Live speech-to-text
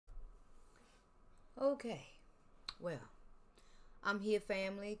Okay, well, I'm here,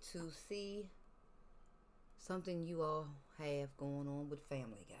 family, to see something you all have going on with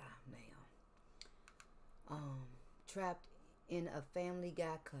Family Guy now. Trapped in a Family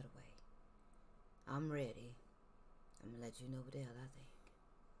Guy cutaway. I'm ready. I'm gonna let you know what the hell I think.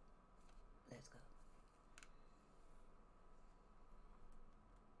 Let's go.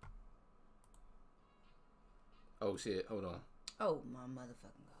 Oh shit! Hold on. Oh my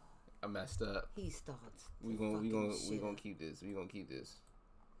motherfucking god! I messed up. He starts. We gonna keep this. We gonna keep this.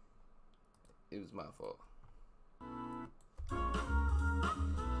 It was my fault.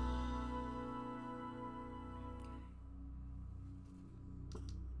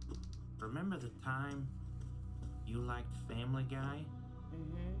 Remember the time you liked Family Guy?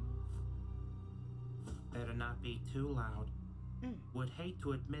 Better not be too loud. Would hate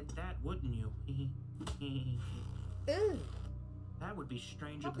to admit that, wouldn't you? Ooh. That would be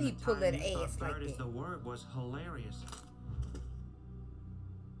stranger Hope than he the pull time that you ass thought like "bird is that." the word" was hilarious.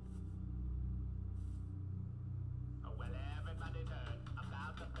 Oh, well, everybody heard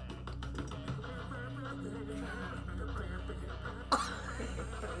about the bird.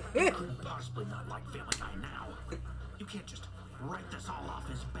 You couldn't possibly not like Family Guy now. You can't just write this all off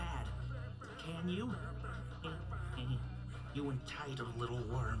as bad, can you? You entitled little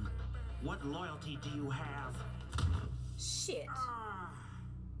worm. What loyalty do you have? Shit.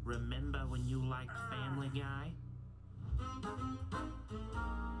 Remember when you liked Family Guy?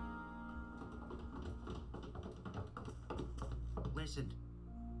 Listen,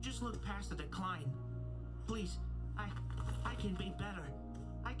 just look past the decline. Please, I can be better.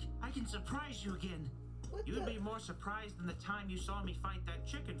 I can surprise you again. You'd be more surprised than the time you saw me fight that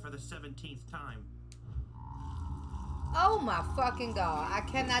chicken for the 17th time. Oh my fucking god. I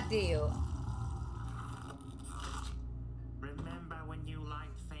cannot deal. Remember when you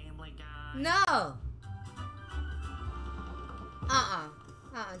liked Family Guy? No.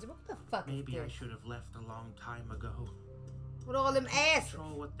 What the fuck Maybe is I this? should have left a long time ago. With all them asses.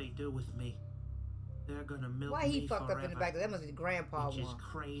 Control what they do with me. They're gonna milk Why he me fucked forever, up in the back? That must be the grandpa which is one.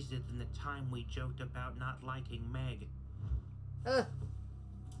 crazier than the time we joked about not liking Meg.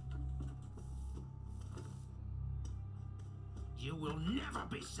 You will never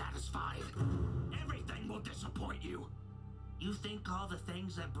be satisfied. Everything will disappoint you. You think all the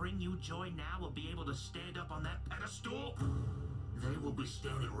things that bring you joy now will be able to stand up on that pedestal? They will be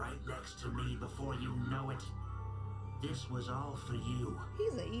standing right next to me before you know it. This was all for you.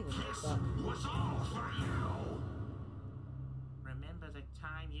 He's an evil This motherfucker. was all for you. Remember the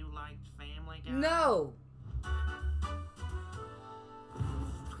time you liked Family Guy? No.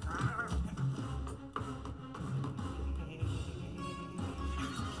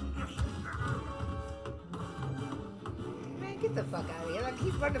 Man, get the fuck out of here. Like,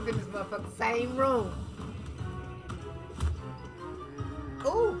 he's running up in this motherfucking same room.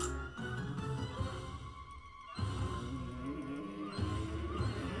 Ooh.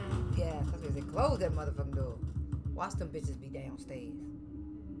 Yeah, that's what they close that motherfucking door. Watch them bitches be downstairs.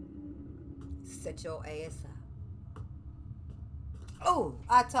 Set your ass up. Oh,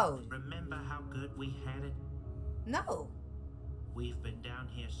 I told you. Remember how good we had it? No. We've been down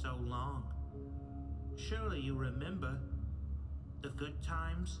here so long. Surely you remember the good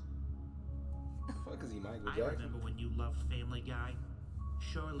times? Fuck is he, Michael I Jackson? remember when you loved Family Guy.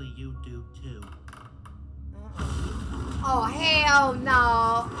 Surely you do too. Oh, hell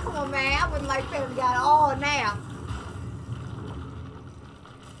no. Come on, man. I wouldn't like Family Guy at all now.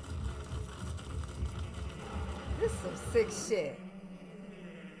 This is some sick shit.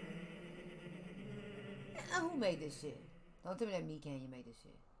 Who made this shit? Don't tell me that Meat Canyon made this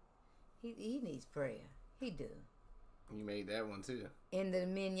shit. He needs prayer. He do. You made that one too. End of the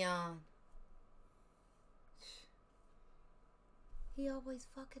mignon. He always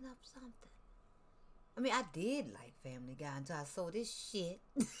fucking up something. I mean, I did like Family Guy until I saw this shit.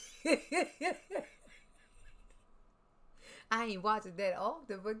 I ain't watching that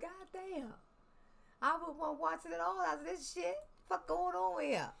often, but goddamn. I wouldn't want to watch it at all after this shit. Fuck going on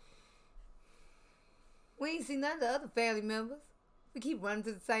here? We ain't seen none of the other family members. We keep running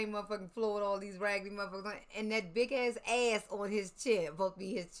to the same motherfucking floor with all these raggedy motherfuckers and that big ass ass on his chin. Supposed to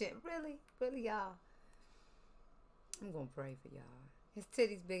be his chin. Really? Really, y'all? I'm gonna pray for y'all. His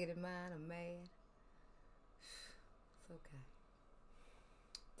titties bigger than mine. I'm mad. It's okay.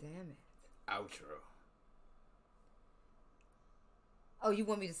 Damn it. Outro. Oh, you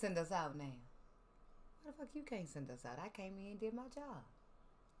want me to send us out now? Why the fuck you can't send us out? I came in and did my job.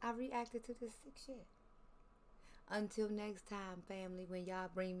 I reacted to this sick shit. Until next time, family, when y'all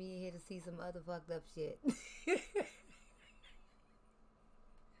bring me in here to see some other fucked up shit.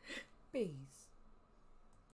 Peace.